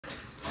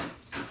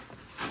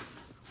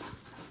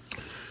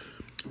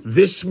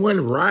This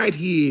one right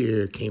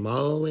here came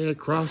all the way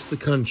across the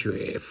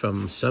country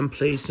from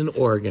someplace in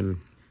Oregon.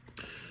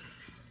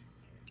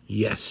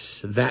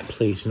 Yes, that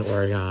place in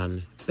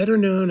Oregon, better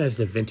known as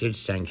the Vintage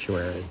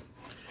Sanctuary.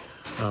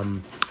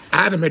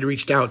 Adam had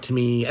reached out to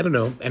me, I don't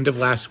know, end of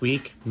last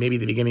week, maybe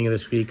the beginning of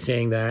this week,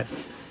 saying that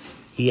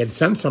he had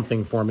sent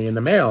something for me in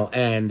the mail,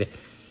 and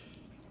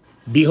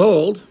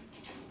behold,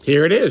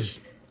 here it is.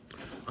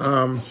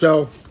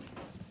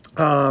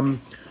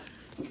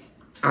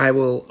 I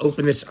will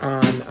open this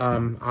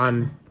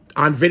on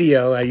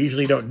video. I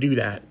usually don't do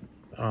that,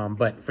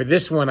 but for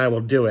this one, I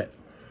will do it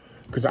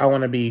because I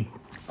want to be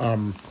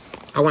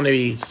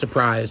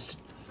surprised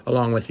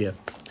along with you.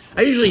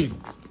 I usually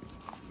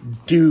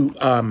do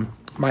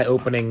my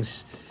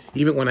openings,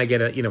 even when I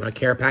get a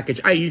care package.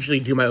 I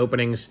usually do my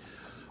openings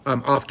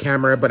off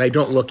camera, but I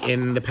don't look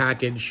in the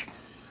package.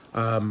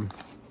 I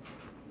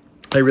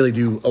really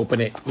do open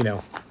it,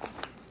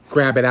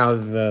 grab it out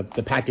of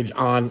the package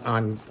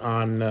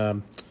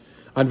on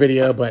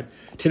video. But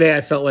today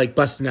I felt like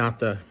busting out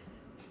the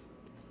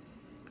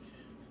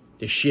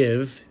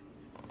shiv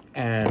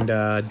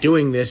and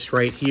doing this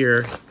right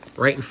here,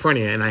 right in front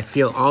of you. And I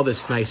feel all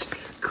this nice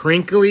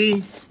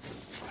crinkly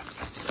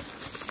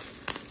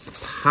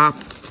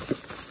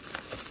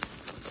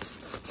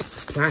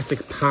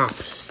plastic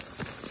pops.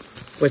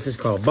 What's this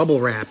called? Bubble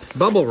wrap.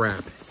 Bubble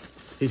wrap.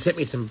 He sent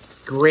me some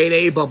grade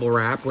A bubble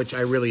wrap, which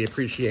I really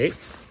appreciate.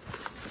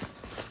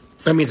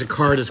 That means the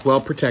card is well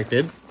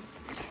protected.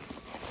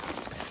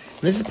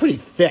 This is pretty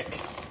thick.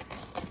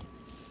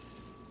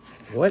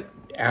 What?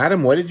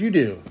 Adam, what did you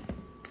do?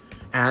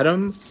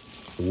 Adam,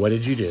 what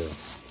did you do?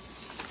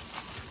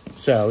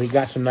 So we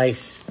got some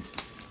nice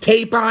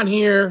tape on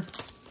here.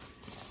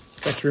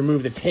 Let's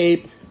remove the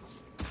tape.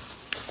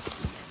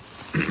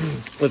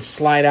 Let's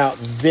slide out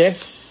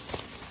this.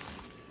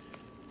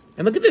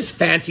 And look at this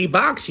fancy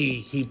box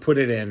he put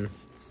it in.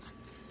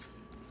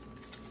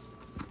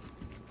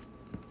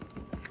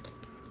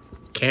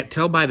 Can't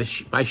tell by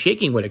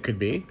shaking what it could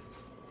be.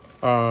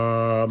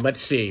 Let's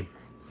see.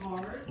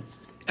 Cards?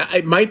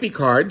 It might be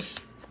cards.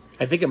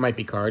 I think it might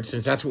be cards,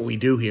 since that's what we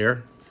do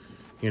here.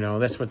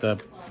 That's what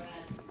the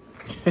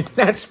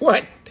that's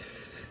what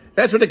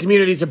the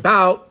community's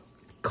about.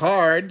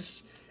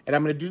 Cards. And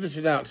I'm going to do this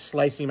without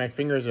slicing my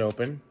fingers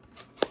open.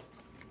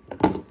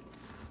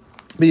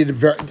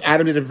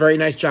 Adam did a very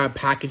nice job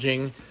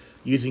packaging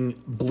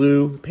using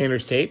blue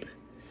painter's tape.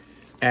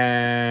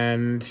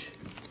 And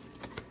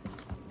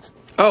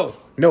oh,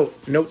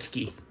 note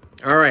ski.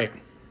 All right.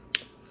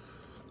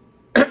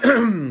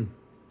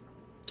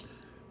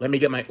 Let me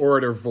get my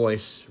orator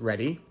voice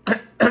ready.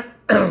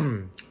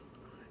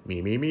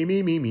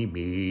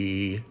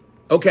 Me.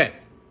 Okay.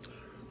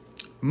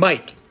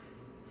 Mike,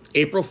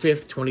 April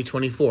 5th,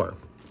 2024.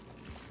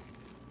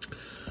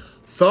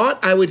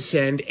 Thought I would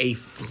send a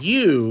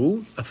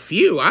few.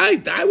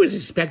 I was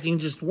expecting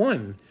just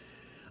one.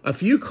 A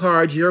few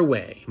cards your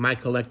way, my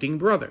collecting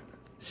brother.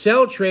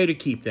 Sell, trade, or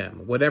keep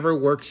them. Whatever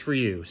works for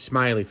you.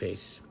 Smiley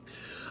face.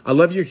 I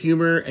love your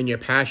humor and your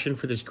passion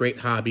for this great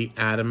hobby,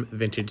 Adam,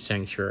 Vintage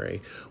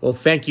Sanctuary. Well,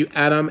 thank you,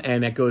 Adam,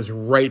 and that goes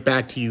right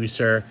back to you,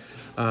 sir.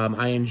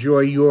 I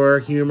enjoy your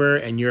humor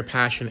and your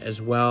passion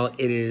as well.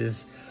 It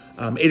is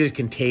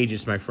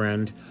contagious, my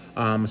friend.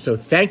 So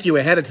thank you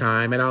ahead of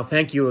time, and I'll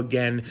thank you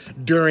again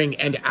during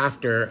and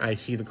after I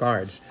see the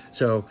cards.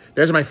 So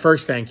there's my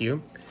first thank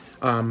you.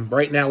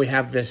 Right now we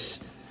have this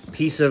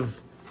piece of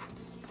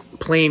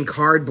plain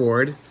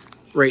cardboard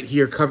right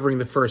here covering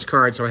the first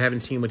card, so I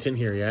haven't seen what's in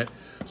here yet.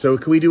 So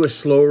can we do a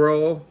slow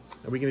roll?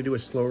 Are we going to do a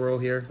slow roll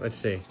here? Let's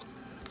see.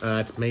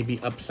 It's maybe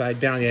upside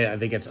down. Yeah, I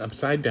think it's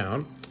upside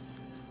down.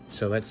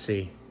 So let's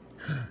see.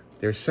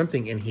 There's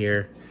something in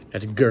here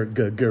that's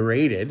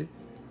graded.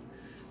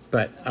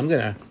 But I'm going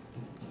to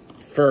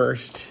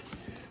first,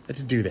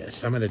 let's do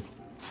this. I'm going to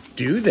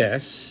do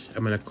this.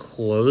 I'm going to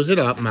close it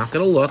up. I'm not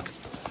going to look.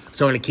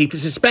 So I'm going to keep the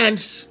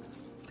suspense.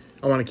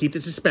 I want to keep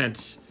the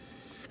suspense.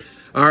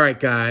 All right,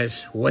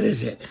 guys. What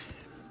is it?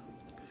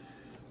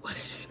 What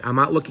is it? I'm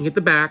not looking at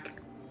the back.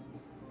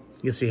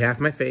 You'll see half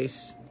my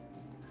face.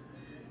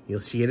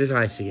 You'll see it as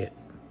I see it.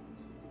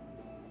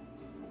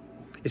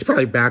 It's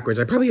probably backwards.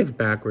 I probably have it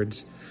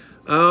backwards.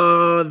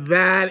 Oh,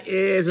 that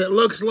is, it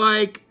looks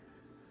like,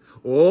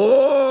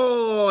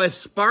 oh, a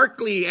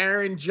sparkly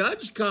Aaron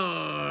Judge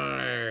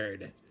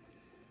card.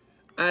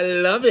 I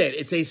love it.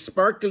 It's a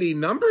sparkly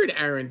numbered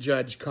Aaron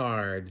Judge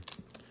card.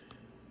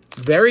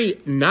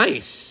 Very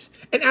nice.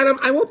 And Adam,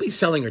 I won't be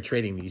selling or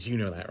trading these. You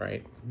know that,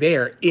 right? They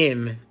are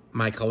in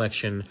my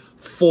collection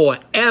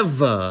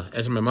forever,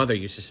 as my mother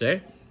used to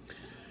say.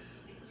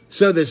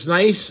 So this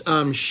nice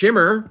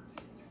shimmer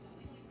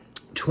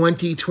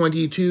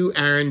 2022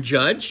 Aaron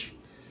Judge.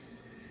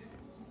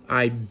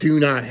 I do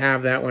not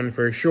have that one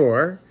for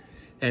sure.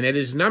 And it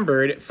is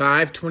numbered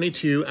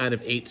 522 out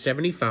of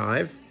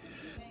 875.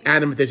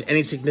 Adam, if there's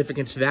any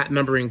significance to that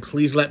numbering,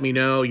 please let me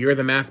know. You're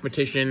the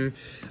mathematician.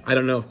 I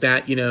don't know if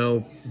that,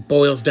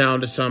 boils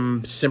down to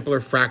some simpler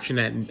fraction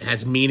that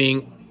has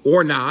meaning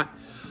or not.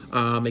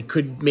 It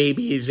could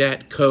maybe is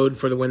that code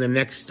for when the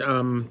next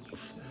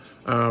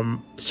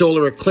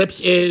solar eclipse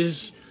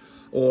is,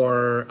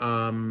 or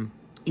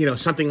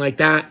something like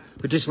that.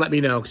 But just let me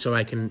know so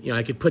I can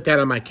I can put that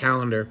on my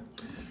calendar.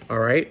 All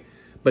right,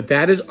 but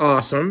that is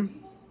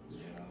awesome.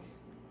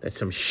 That's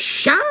some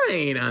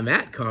shine on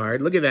that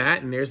card. Look at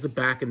that, and there's the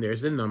back, and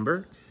there's the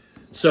number.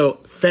 So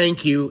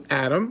thank you,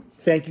 Adam.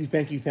 Thank you,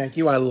 thank you, thank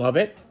you. I love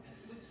it.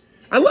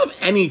 I love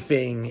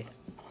anything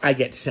I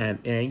get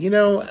sent, and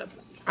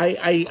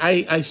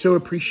I so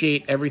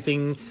appreciate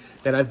everything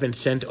that I've been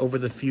sent over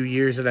the few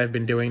years that I've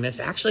been doing this.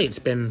 Actually, it's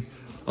been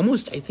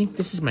almost, I think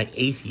this is my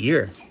 8th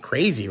year.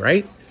 Crazy,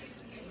 right?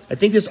 I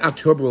think this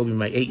October will be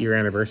my 8-year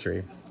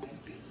anniversary.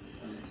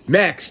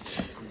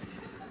 Next.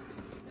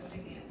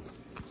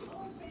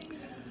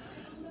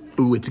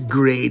 Ooh, it's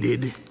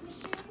graded.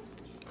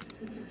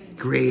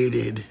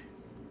 Graded.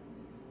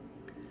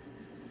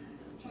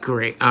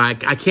 Great. I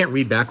can't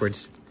read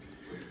backwards.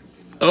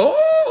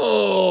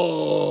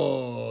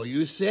 Oh,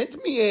 you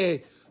sent me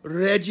a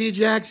Reggie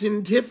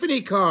Jackson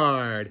Tiffany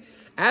card.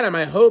 Adam,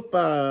 I hope...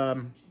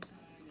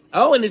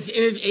 oh, and it's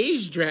in his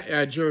A's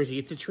jersey.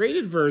 It's a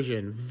traded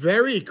version.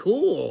 Very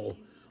cool.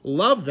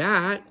 Love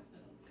that.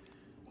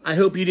 I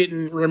hope you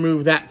didn't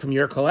remove that from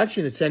your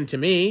collection and send to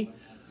me.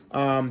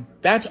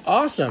 That's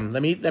awesome.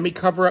 Let me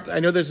cover up.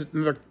 I know there's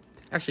another...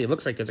 Actually, it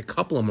looks like there's a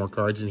couple of more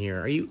cards in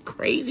here. Are you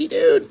crazy,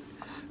 dude?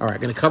 All right,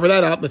 going to cover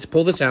that up. Let's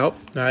pull this out.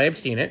 I've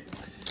seen it.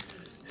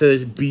 So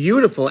there's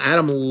beautiful.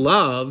 Adam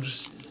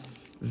loves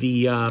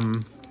the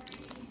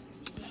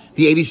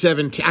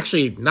 87.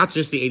 Actually, not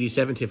just the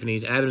 87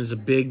 Tiffany's. Adam's a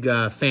big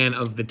fan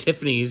of the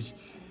Tiffany's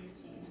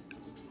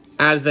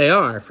as they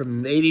are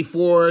from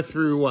 84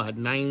 through what,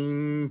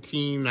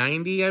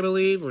 1990, I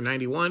believe, or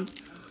 91.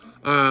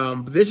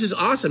 This is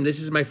awesome.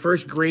 This is my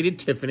first graded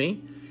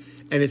Tiffany,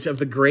 and it's of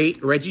the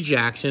great Reggie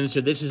Jackson.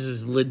 So this is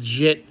his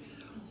legit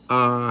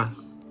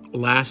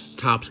last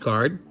Topps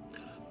card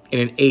in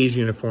an A's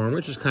uniform,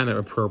 which is kind of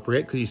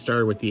appropriate because he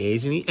started with the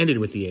A's and he ended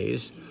with the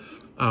A's.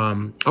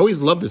 I always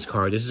love this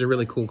card. This is a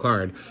really cool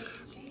card.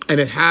 And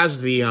it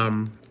has the,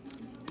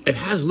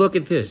 look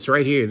at this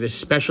right here, this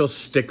special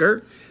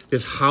sticker,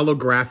 this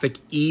holographic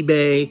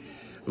eBay,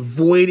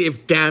 void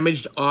if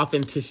damaged,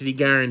 authenticity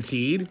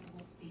guaranteed.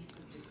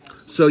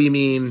 So you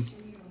mean,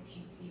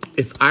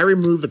 if I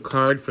remove the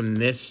card from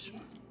this,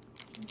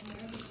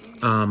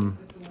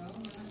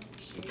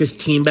 this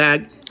team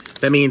bag,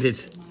 that means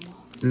it's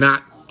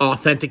not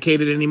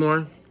authenticated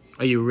anymore?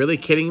 Are you really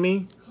kidding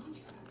me?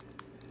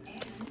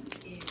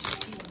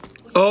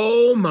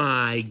 Oh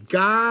my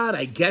God,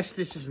 I guess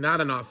this is not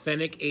an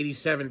authentic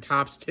 87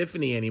 Topps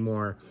Tiffany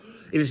anymore.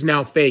 It is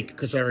now fake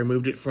because I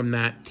removed it from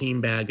that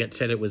team bag that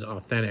said it was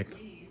authentic.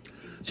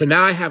 So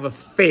now I have a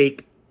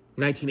fake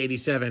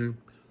 1987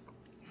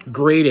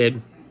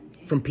 graded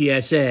from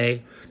PSA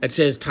that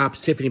says Topps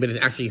Tiffany, but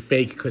it's actually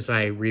fake because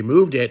I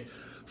removed it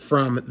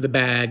from the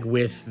bag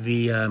with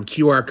the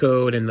QR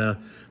code and the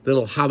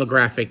little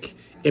holographic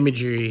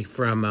imagery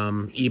from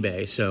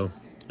eBay. So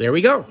there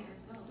we go.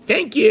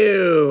 Thank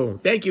you.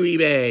 Thank you,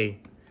 eBay.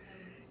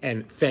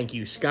 And thank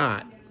you,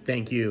 Scott.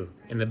 Thank you.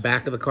 In the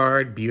back of the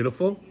card,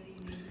 beautiful.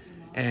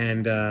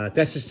 And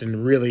that's just a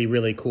really,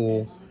 really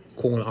cool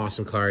and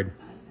awesome card.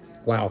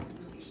 Wow.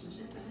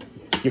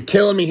 You're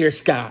killing me here,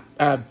 Scott.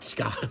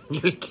 Scott,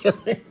 you're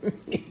killing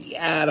me.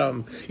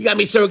 Adam. You got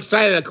me so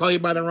excited I call you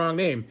by the wrong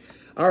name.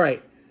 All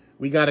right.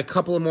 We got a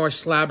couple of more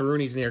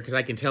Slabberoonies in here because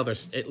I can tell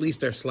there's at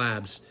least they're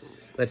slabs.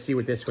 Let's see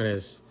what this one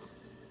is.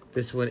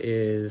 This one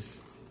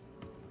is...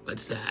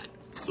 What's that?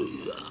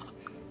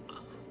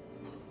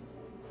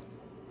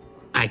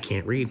 I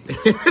can't read.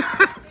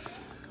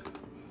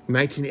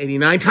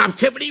 1989 Topps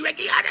Tiffany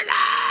Ricky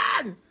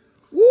Anderson!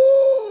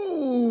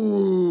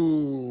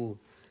 Woo!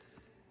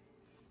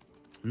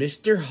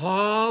 Mr.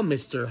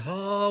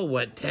 Hall,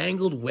 what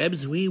tangled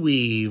webs we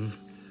weave.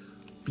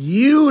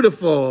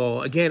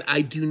 Beautiful. Again,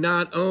 I do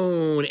not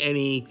own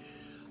any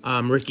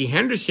Ricky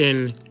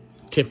Henderson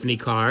Tiffany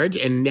cards,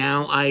 and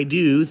now I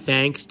do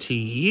thanks to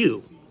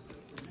you.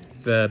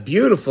 The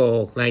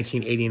beautiful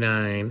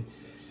 1989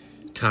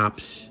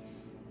 Topps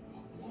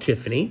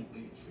Tiffany.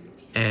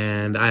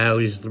 And I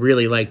always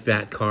really like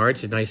that card.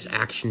 It's a nice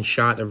action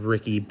shot of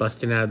Ricky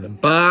busting out of the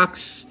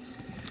box.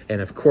 And,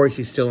 of course,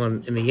 he's still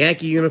in the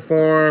Yankee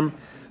uniform.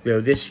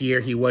 Though this year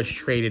he was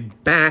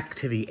traded back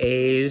to the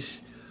A's.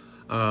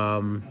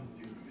 And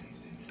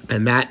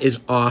that is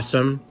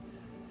awesome.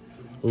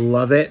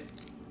 Love it.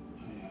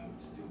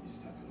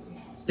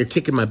 You're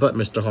kicking my butt,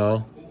 Mr.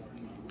 Hall.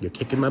 You're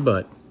kicking my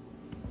butt.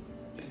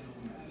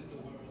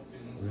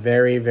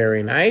 Very,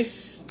 very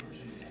nice.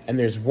 And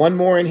there's one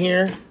more in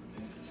here.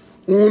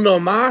 Uno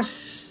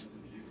más.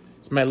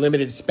 It's my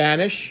limited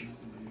Spanish.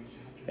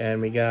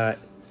 And we got,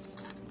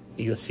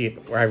 you'll see it,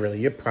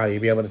 you'll probably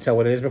be able to tell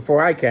what it is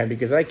before I can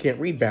because I can't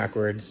read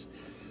backwards.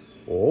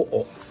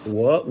 Oh,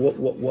 what?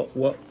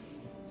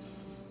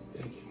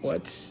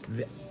 What's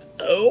that?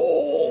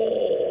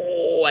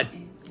 Oh,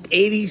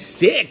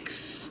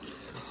 86.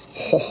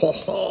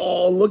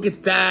 Oh, look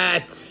at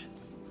that.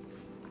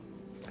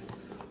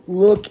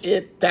 Look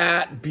at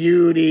that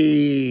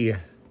beauty.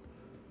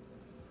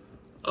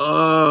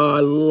 Oh,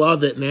 I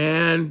love it,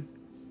 man.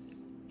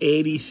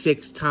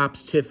 86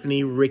 Topps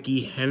Tiffany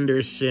Ricky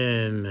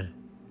Henderson.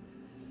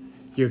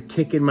 You're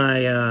kicking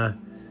my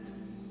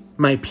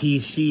my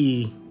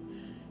PC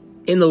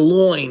in the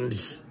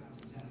loins.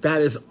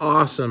 That is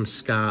awesome,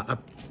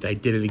 Scott. I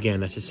did it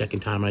again. That's the second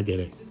time I did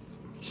it.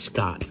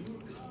 Scott.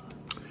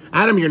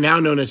 Adam, you're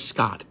now known as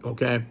Scott,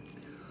 okay?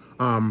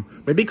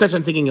 Maybe because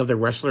I'm thinking of the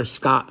wrestler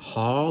Scott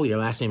Hall. Your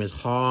last name is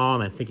Hall,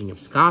 and I'm thinking of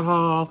Scott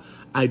Hall.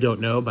 I don't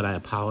know, but I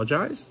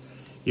apologize.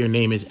 Your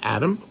name is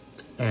Adam,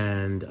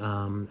 and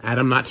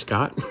Adam, not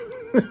Scott.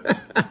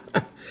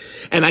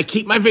 And I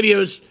keep my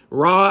videos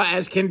raw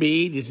as can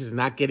be. This is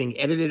not getting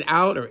edited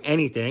out or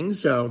anything,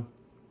 so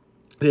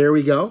there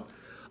we go.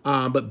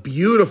 But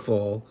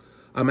beautiful.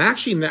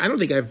 Actually, I don't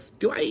think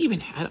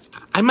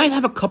I might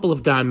have a couple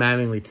of Don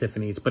Mattingly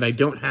Tiffany's, but I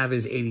don't have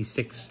his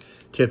 86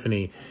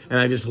 Tiffany. And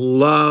I just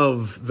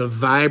love the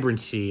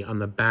vibrancy on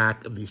the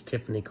back of these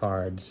Tiffany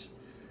cards.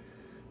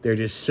 They're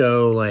just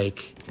so,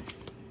 like,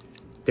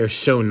 they're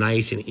so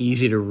nice and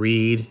easy to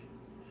read.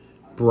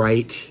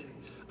 Bright.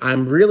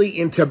 I'm really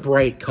into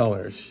bright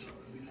colors.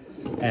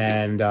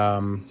 And,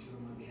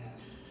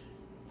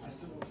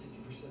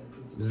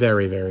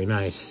 very, very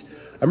nice.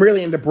 I'm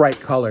really into bright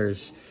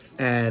colors.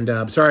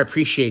 And so I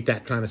appreciate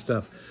that kind of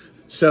stuff.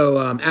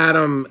 So,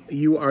 Adam,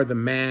 you are the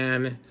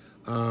man.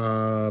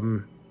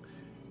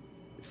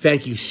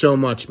 Thank you so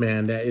much,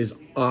 man. That is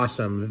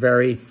awesome.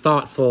 Very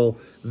thoughtful.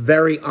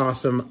 Very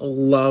awesome.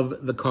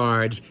 Love the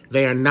cards.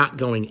 They are not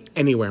going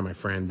anywhere, my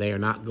friend. They are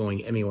not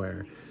going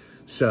anywhere.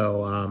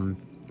 So,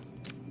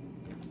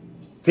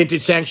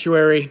 Vintage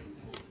Sanctuary.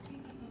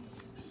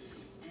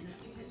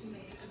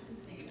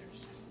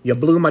 You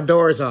blew my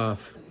doors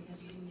off.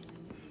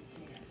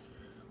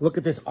 Look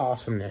at this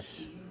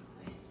awesomeness.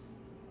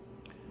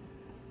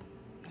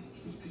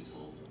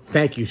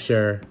 Thank you,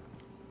 sir.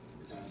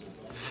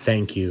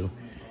 Thank you.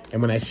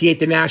 And when I see you at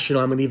the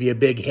National, I'm going to give you a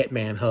big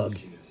Hitman hug.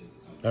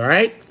 All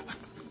right?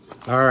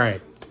 All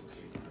right.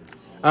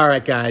 All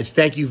right, guys.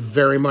 Thank you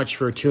very much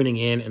for tuning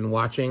in and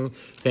watching.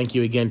 Thank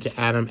you again to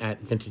Adam at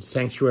Vintage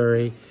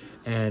Sanctuary.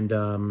 And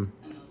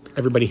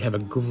everybody have a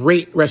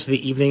great rest of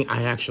the evening.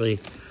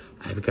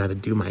 I've got to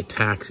do my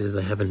taxes.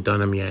 I haven't done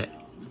them yet.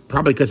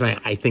 Probably because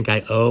I think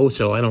I owe,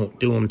 so I don't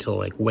do them till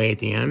like way at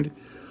the end.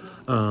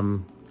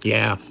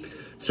 Yeah,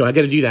 so I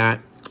got to do that,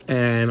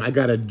 and I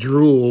got to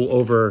drool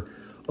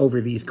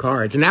over these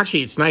cards. And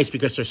actually, it's nice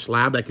because they're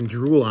slabbed. I can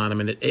drool on them,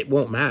 and it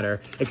won't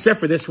matter, except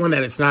for this one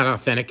that it's not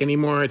authentic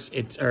anymore.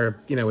 It's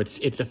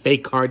a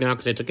fake card now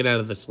because I took it out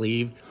of the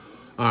sleeve.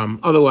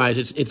 Otherwise,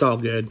 it's all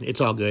good.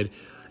 It's all good.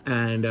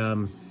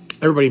 And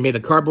everybody, may the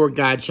cardboard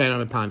guide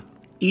shine upon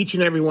each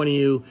and every one of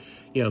you.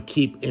 You know,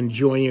 keep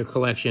enjoying your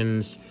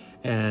collections.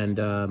 And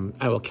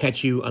I will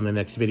catch you on the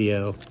next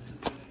video.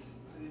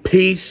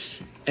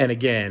 Peace. And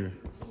again,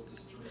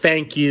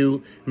 thank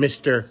you,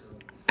 Mr.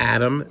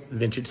 Adam,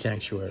 Vintage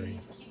Sanctuary.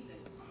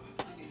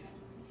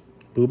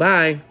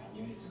 Bye-bye.